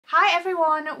Hi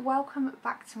everyone, welcome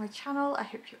back to my channel. I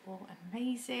hope you're all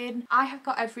amazing. I have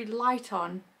got every light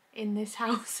on in this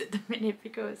house at the minute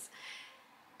because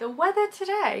the weather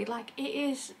today, like it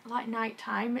is like night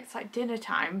time, it's like dinner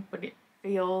time, but it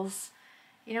feels,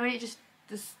 you know, it just,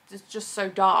 it's just so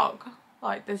dark,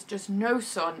 like there's just no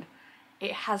sun.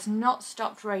 It has not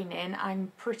stopped raining.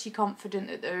 I'm pretty confident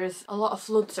that there is a lot of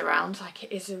floods around, like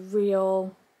it is a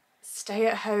real stay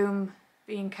at home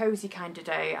being cozy kind of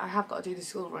day. I have got to do the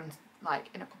school run like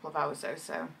in a couple of hours though,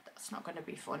 so that's not going to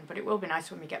be fun, but it will be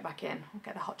nice when we get back in. We'll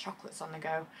get the hot chocolates on the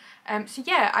go. So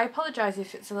yeah, I apologise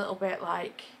if it's a little bit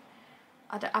like,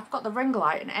 I've got the ring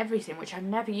light and everything, which I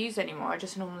never use anymore. I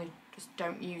just normally just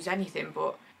don't use anything,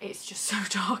 but it's just so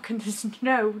dark and there's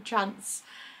no chance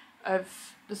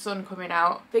of the sun coming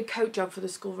out. Big coat job for the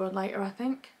school run later, I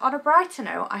think. On a brighter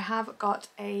note, I have got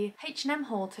a H&M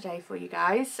haul today for you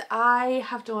guys. I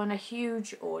have done a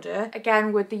huge order,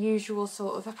 again with the usual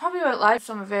sort of, I probably won't like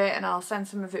some of it and I'll send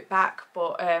some of it back,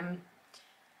 but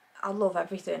I love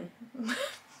everything.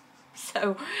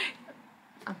 So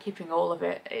I'm keeping all of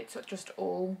it. It's just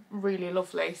all really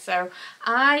lovely. So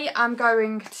I am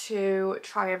going to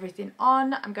try everything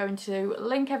on. I'm going to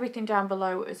link everything down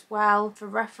below as well. For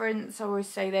reference, I always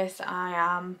say this, I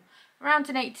am around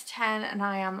an 8 to 10 and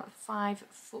I am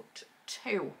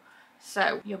 5'2".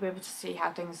 So you'll be able to see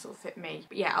how things sort of fit me.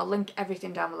 But yeah, I'll link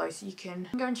everything down below so you can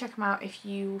go and check them out if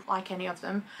you like any of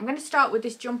them. I'm going to start with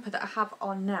this jumper that I have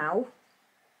on now.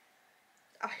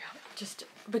 Just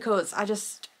because I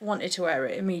just wanted to wear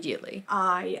it immediately.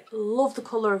 I love the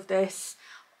colour of this.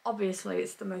 Obviously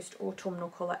it's the most autumnal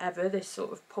colour ever, this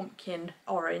sort of pumpkin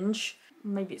orange.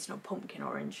 Maybe it's not pumpkin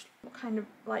orange, what kind of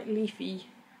like leafy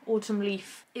autumn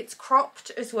leaf. It's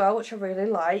cropped as well, which I really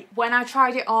like. When I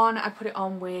tried it on, I put it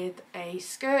on with a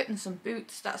skirt and some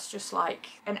boots. That's just like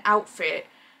an outfit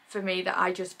for me that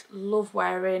I just love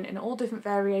wearing in all different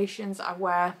variations. I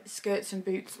wear skirts and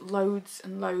boots loads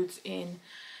and loads in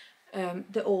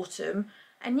the autumn,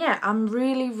 and yeah, I'm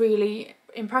really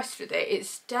impressed with it.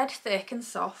 It's dead thick and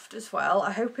soft as well.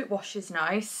 I hope it washes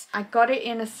nice. I got it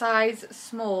in a size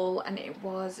small and it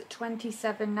was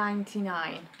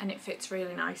 $27.99 and it fits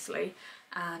really nicely,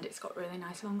 and it's got really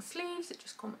nice long sleeves that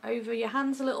just come over your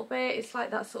hands a little bit. It's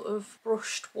like that sort of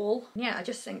brushed wool. Yeah, I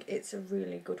just think it's a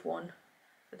really good one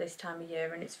for this time of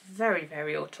year, and it's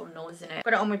very autumnal, isn't it?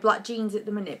 Got it on with black jeans at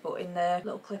the minute, but in the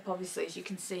little clip obviously, as you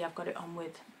can see, I've got it on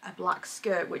with a black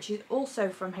skirt, which is also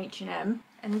from H&M,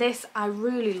 and this I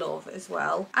really love as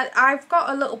well. I've got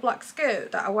a little black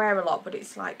skirt that I wear a lot, but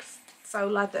it's like faux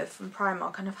leather from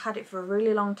Primark and I've had it for a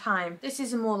really long time. This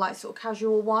is a more like sort of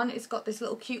casual one. It's got this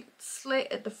little cute slit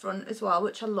at the front as well,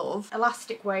 which I love.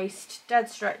 Elastic waist, dead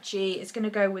stretchy. It's going to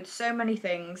go with so many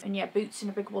things, and yeah, boots and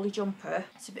a big woolly jumper.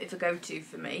 It's a bit of a go-to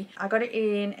for me. I got it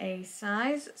in a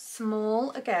size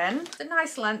small again. It's a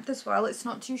nice length as well. It's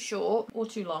not too short or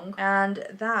too long, and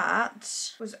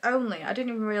that was only, I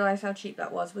didn't even realise how cheap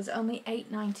that was only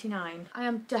 $8.99. I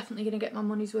am definitely going to get my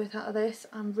money's worth out of this.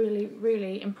 I'm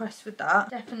really impressed with that.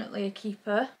 Definitely a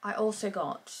keeper. I also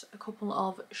got a couple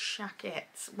of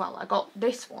shackets. Well, I got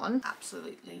this one.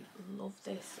 Absolutely love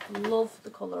this. Love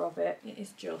the colour of it. It is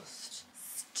just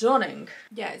stunning.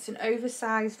 Yeah, it's an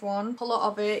oversized one. Colour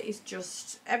of it is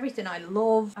just everything I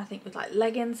love. I think with like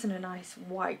leggings and a nice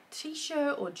white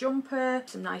t-shirt or jumper,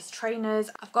 some nice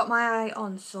trainers. I've got my eye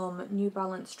on some New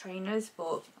Balance trainers,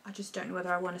 but I just don't know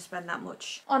whether I want to spend that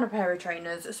much on a pair of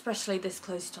trainers, especially this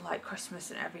close to like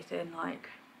Christmas and everything. Like,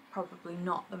 probably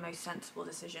not the most sensible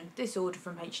decision. This order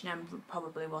from H&M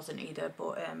probably wasn't either,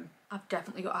 but I've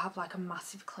definitely got to have like a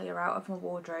massive clear out of my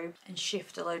wardrobe and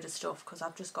shift a load of stuff because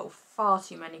I've just got far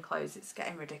too many clothes. It's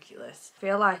getting ridiculous. I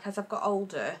feel like as I've got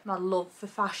older, my love for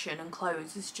fashion and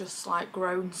clothes has just like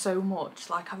grown so much.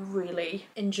 Like I really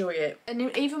enjoy it. And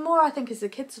even more I think as the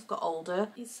kids have got older,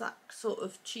 it's that sort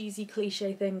of cheesy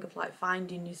cliche thing of like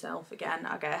finding yourself again,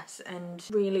 I guess, and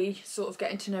really sort of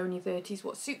getting to know in your 30s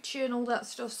what suits you and all that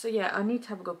stuff. So yeah, I need to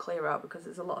have a good clear out because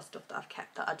there's a lot of stuff that I've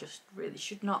kept that I just really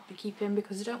should not be keeping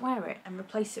because I don't wear it, and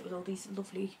replace it with all these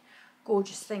lovely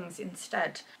gorgeous things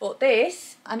instead. But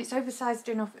this, and it's oversized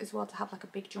enough as well to have like a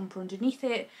big jumper underneath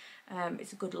it.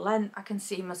 It's a good length. I can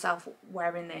see myself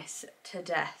wearing this to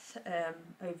death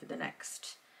over the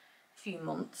next few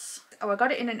months. Oh, I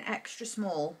got it in an extra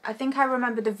small. I think I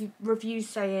remember the reviews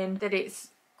saying that it's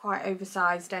quite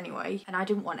oversized anyway, and I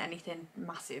didn't want anything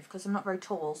massive because I'm not very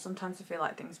tall. Sometimes I feel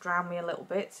like things drown me a little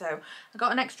bit, so I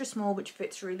got an extra small which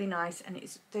fits really nice, and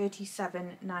it's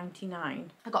 $37.99.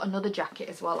 I got another jacket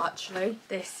as well actually.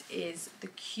 This is the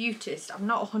cutest. I'm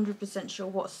not 100% sure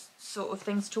what sort of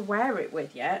things to wear it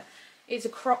with yet. It's a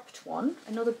cropped one.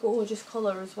 Another gorgeous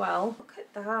colour as well. Look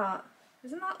at that.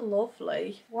 Isn't that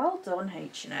lovely? Well done,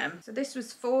 H&M. So this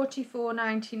was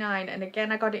 $44.99, and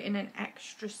again I got it in an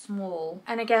extra small.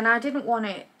 And again, I didn't want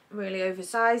it really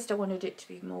oversized. I wanted it to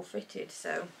be more fitted,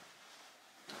 so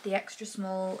the extra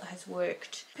small has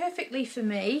worked perfectly for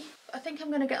me. I think I'm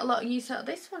going to get a lot of use out of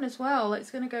this one as well. It's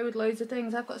going to go with loads of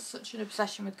things. I've got such an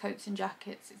obsession with coats and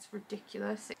jackets. It's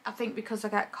ridiculous. I think because I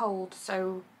get cold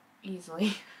so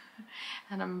easily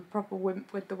and I'm a proper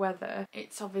wimp with the weather,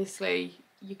 it's obviously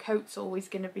your coat's always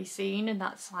going to be seen, and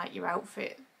that's like your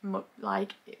outfit,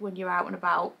 like when you're out and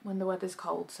about when the weather's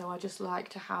cold. So I just like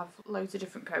to have loads of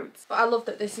different coats. But I love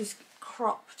that this is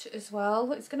cropped as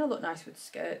well. It's going to look nice with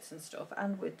skirts and stuff,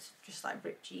 and with just like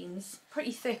ripped jeans.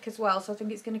 Pretty thick as well, so I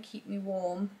think it's going to keep me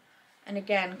warm. And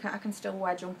again, I can still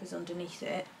wear jumpers underneath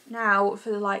it. Now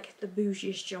for like the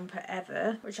bougiest jumper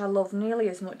ever, which I love nearly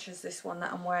as much as this one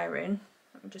that I'm wearing.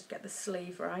 Let me just get the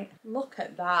sleeve right. Look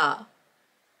at that.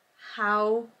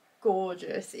 How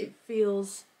gorgeous. It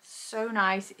feels so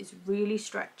nice. It's really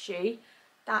stretchy.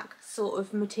 That sort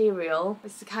of material.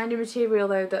 It's the kind of material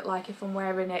though that, like, if I'm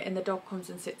wearing it and the dog comes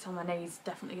and sits on my knee, he's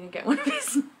definitely going to get one of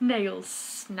his nails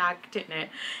snagged in it.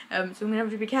 So I'm going to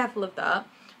have to be careful of that.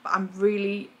 But I'm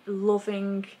really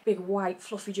loving big white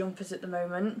fluffy jumpers at the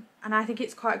moment, and I think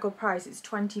it's quite a good price. It's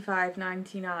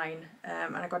 $25.99,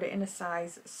 and I got it in a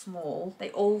size small. They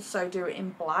also do it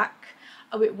in black.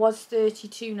 Oh, it was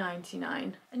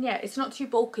 $32.99. And yeah, it's not too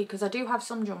bulky, because I do have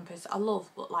some jumpers I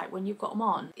love, but like when you've got them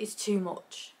on, it's too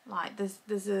much. Like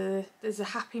there's a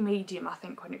happy medium, I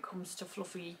think, when it comes to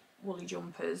fluffy woolly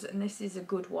jumpers, and this is a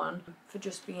good one for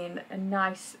just being a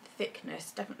nice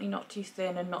thickness, definitely not too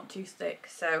thin and not too thick.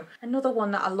 So another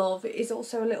one that I love is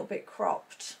also a little bit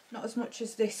cropped, not as much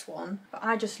as this one, but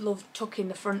I just love tucking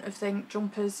the front of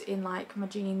jumpers in like my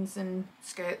jeans and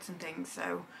skirts and things.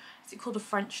 So is it called a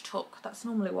French tuck? That's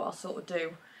normally what I sort of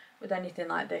do with anything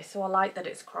like this, so I like that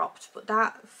it's cropped. But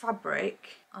that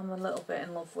fabric I'm a little bit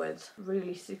in love with.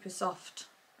 Really super soft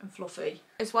and fluffy.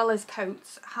 As well as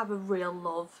coats, I have a real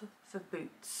love for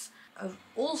boots of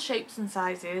all shapes and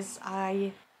sizes.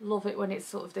 I love it when it's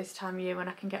sort of this time of year when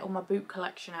I can get all my boot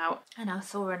collection out, and I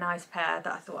saw a nice pair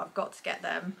that I thought I've got to get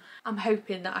them. I'm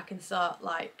hoping that I can start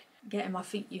like getting my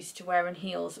feet used to wearing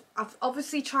heels. I've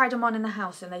obviously tried them on in the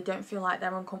house and they don't feel like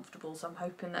they're uncomfortable, so I'm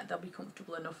hoping that they'll be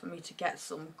comfortable enough for me to get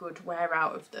some good wear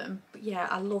out of them. But yeah,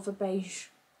 I love a beige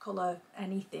colour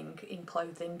anything in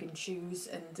clothing and shoes,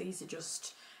 and these are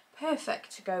just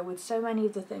perfect to go with so many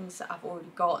of the things that I've already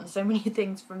got and so many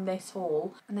things from this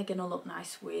haul. And they're going to look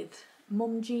nice with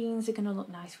mum jeans, they're going to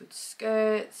look nice with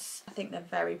skirts. I think they're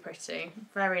very pretty,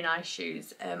 very nice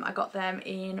shoes. I got them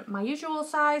in my usual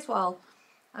size. Well,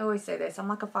 I always say this, I'm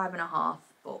like a 5.5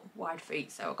 but wide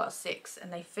feet, so I've got a 6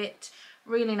 and they fit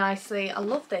really nicely. I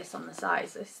love this on the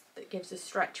size, this that gives a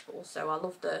stretch, but also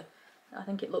I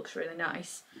think it looks really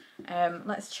nice.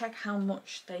 Let's check how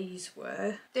much these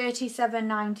were.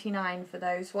 $37.99 for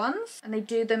those ones. And they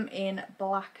do them in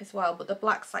black as well, but the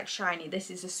black's like shiny. This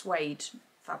is a suede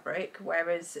fabric,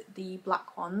 whereas the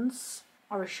black ones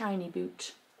are a shiny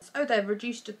boot. Oh, they're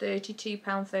reduced to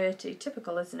 £32.30.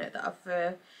 Typical, isn't it, that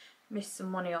I've missed some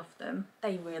money off them.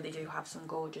 They really do have some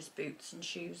gorgeous boots and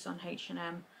shoes on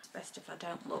H&M. It's best if I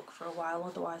don't look for a while,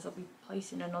 otherwise I'll be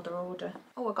placing another order.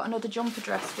 Oh, I got another jumper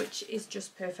dress, which is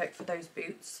just perfect for those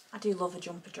boots. I do love a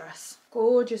jumper dress.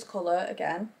 Gorgeous colour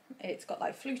again. It's got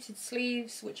like fluted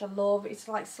sleeves, which I love. It's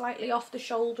like slightly off the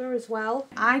shoulder as well.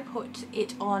 I put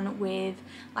it on with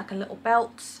like a little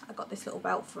belt. I got this little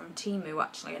belt from Temu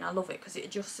actually, and I love it because it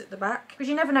adjusts at the back. Because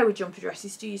you never know with jumper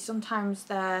dresses, do you? Sometimes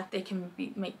they can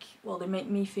make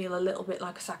me feel a little bit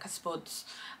like a sack of spuds.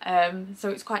 So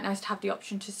it's quite nice to have the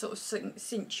option to sort of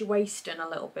cinch your waist in a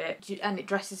little bit, and it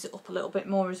dresses it up a little bit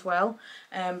more as well.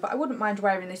 But I wouldn't mind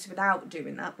wearing this without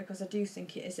doing that, because I do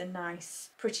think it is a nice,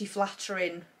 pretty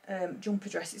flattering jumper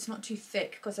dress. It's not too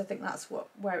thick, because I think that's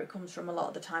where it comes from a lot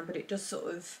of the time, but it does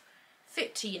sort of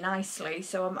fit to you nicely,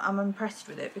 so I'm impressed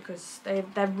with it, because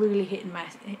they're really hit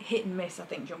and miss, I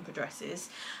think, jumper dresses.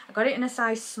 I got it in a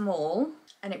size small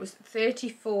and it was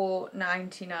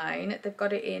 $34.99. They've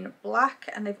got it in black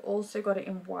and they've also got it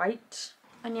in white.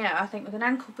 And yeah, I think with an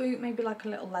ankle boot, maybe like a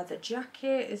little leather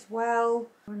jacket as well,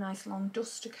 or a nice long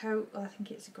duster coat, I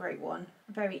think it's a great one.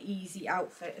 A very easy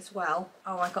outfit as well.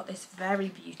 Oh, I got this very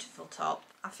beautiful top.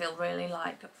 I feel really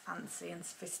like fancy and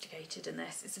sophisticated in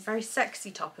this. It's a very sexy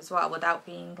top as well, without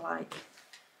being like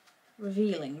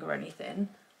revealing or anything.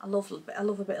 I love a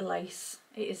bit of lace.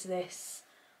 It is this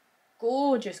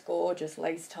gorgeous, gorgeous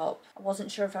lace top. I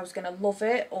wasn't sure if I was going to love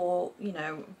it, or, you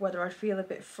know, whether I'd feel a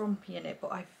bit frumpy in it,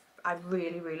 but I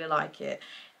really, really like it.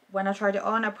 when I tried it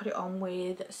on, I put it on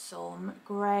with some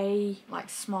grey, like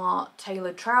smart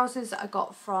tailored trousers that I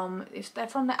got from, they're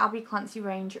from the Abbey Clancy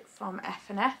range from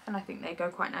F&F, and I think they go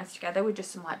quite nice together with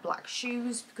just some like black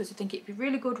shoes, because I think it'd be a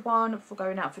really good one for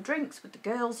going out for drinks with the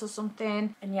girls or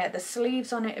something. And yeah, the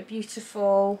sleeves on it are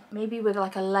beautiful. Maybe with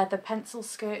like a leather pencil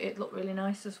skirt, it'd look really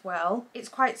nice as well.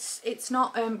 It's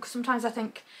not, because sometimes I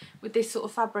think with this sort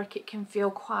of fabric it can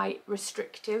feel quite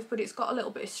restrictive, but it's got a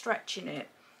little bit of stretch in it,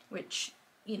 which,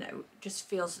 you know, just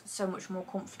feels so much more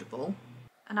comfortable.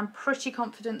 And I'm pretty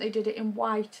confident they did it in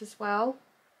white as well.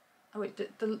 Oh wait,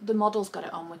 the model's got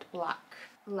it on with black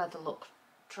leather look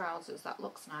trousers. That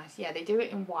looks nice. Yeah, they do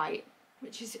it in white,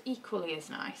 which is equally as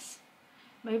nice.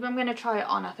 Maybe I'm going to try it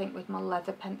on, I think, with my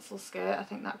leather pencil skirt. I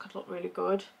think that could look really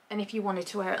good. And if you wanted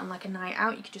to wear it on like a night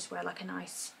out, you could just wear like a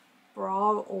nice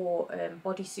bra or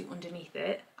bodysuit underneath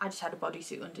it. I just had a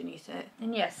bodysuit underneath it.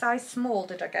 And yeah, size small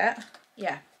did I get?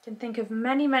 Yeah. Can think of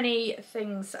many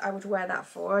things I would wear that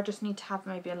for. I just need to have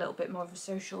maybe a little bit more of a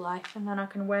social life, and then I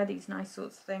can wear these nice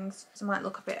sorts of things. So I might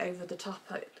look a bit over the top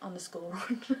on the school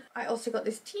run. I also got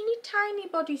this teeny tiny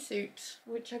bodysuit,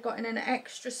 which I got in an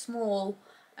extra small,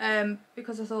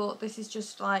 because I thought this is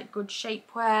just like good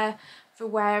shapewear for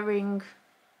wearing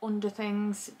under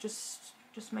things.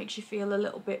 Just makes you feel a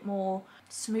little bit more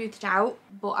smoothed out,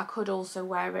 but I could also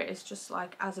wear it as just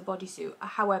like as a bodysuit.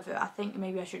 However, I think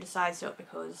maybe I should have sized up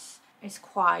because it's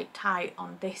quite tight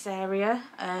on this area,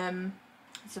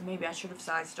 so maybe I should have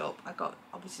sized up. I got,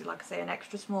 obviously, like I say, an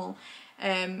extra small.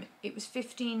 It was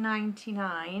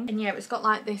 $15.99, and yeah, it's got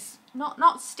like this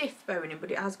not stiff boning, but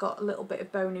it has got a little bit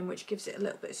of boning which gives it a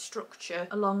little bit of structure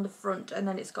along the front, and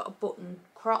then it's got a button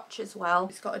crotch as well.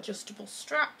 It's got adjustable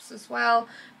straps as well,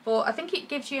 but I think it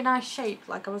gives you a nice shape.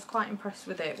 Like, I was quite impressed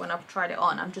with it when I've tried it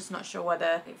on. I'm just not sure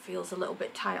whether it feels a little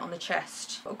bit tight on the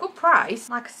chest. But a good price.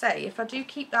 Like I say, if I do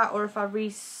keep that, or if I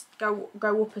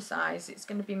go up a size, it's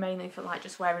going to be mainly for like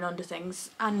just wearing under things,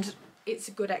 and it's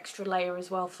a good extra layer as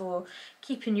well for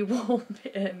keeping you warm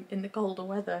in the colder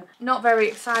weather. Not very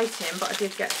exciting, but I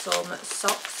did get some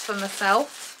socks for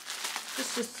myself.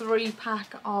 Just a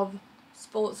 3-pack of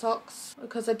sport socks,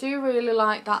 because I do really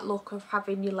like that look of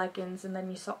having your leggings and then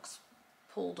your socks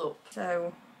pulled up.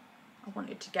 So I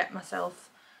wanted to get myself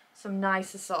some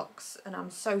nicer socks, and I'm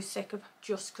so sick of,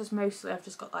 just because mostly I've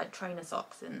just got like trainer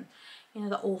socks, and you know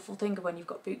that awful thing of when you've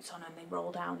got boots on and they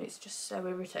roll down, it's just so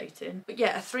irritating. But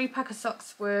yeah, a 3-pack of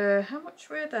socks were, how much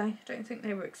were they? I don't think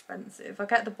they were expensive. I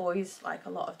get the boys like a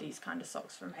lot of these kind of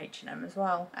socks from H&M as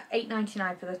well. At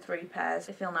 $8.99 for the 3 pairs.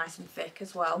 They feel nice and thick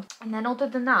as well. And then other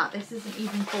than that, this isn't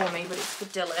even for me, but it's for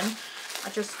Dylan.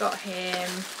 I just got him,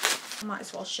 I might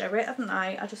as well show it, haven't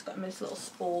I? I just got him this little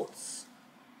sports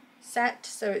set.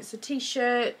 So it's a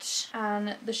t-shirt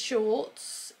and the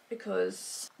shorts,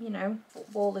 because, you know,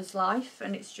 football is life,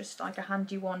 and it's just like a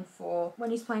handy one for when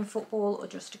he's playing football, or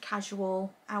just a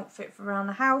casual outfit for around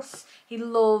the house. He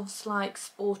loves like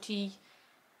sporty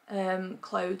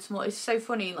clothes more. It's so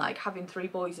funny, like having 3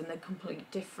 boys and the complete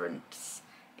difference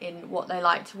in what they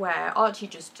like to wear. Archie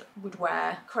just would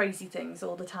wear crazy things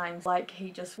all the time, like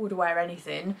he just would wear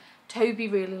anything. Toby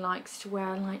really likes to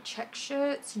wear like check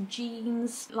shirts and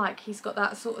jeans, like he's got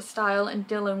that sort of style, and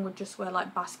Dylan would just wear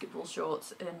like basketball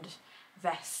shorts and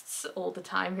vests all the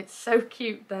time. It's so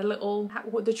cute, their little,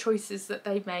 what the choices that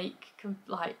they make,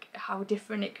 like how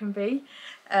different it can be.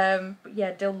 But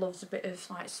yeah, Dill loves a bit of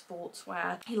like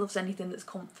sportswear. He loves anything that's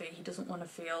comfy. He doesn't want to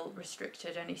feel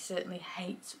restricted, and he certainly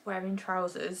hates wearing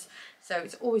trousers, so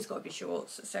it's always got to be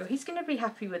shorts. So he's going to be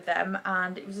happy with them,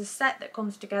 and it was a set that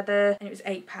comes together, and it was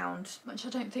 £8, which I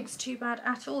don't think is too bad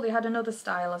at all. They had another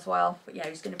style as well, but yeah,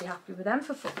 he's going to be happy with them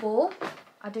for football.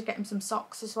 I did get him some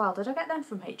socks as well. Did I get them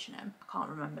from H&M? I can't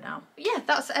remember now. But yeah,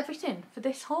 that's everything for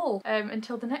this haul.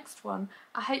 Until the next one.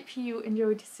 I hope you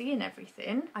enjoyed seeing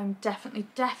everything. I'm definitely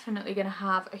going to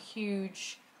have a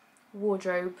huge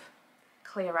wardrobe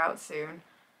clear out soon.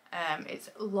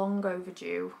 It's long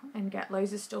overdue, and get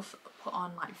loads of stuff put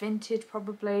on, like Vinted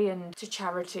probably, and to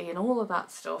charity and all of that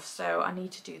stuff. So I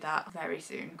need to do that very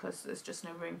soon, because there's just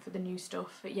no room for the new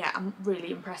stuff. But yeah, I'm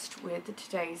really impressed with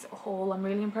today's haul. I'm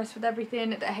really impressed with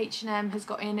everything that H&M has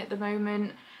got in at the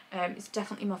moment. It's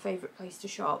definitely my favourite place to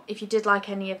shop. If you did like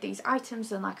any of these items,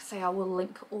 then like I say, I will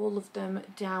link all of them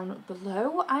down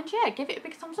below. And yeah, give it a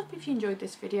big thumbs up if you enjoyed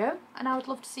this video, and I would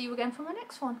love to see you again for my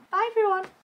next one. Bye everyone!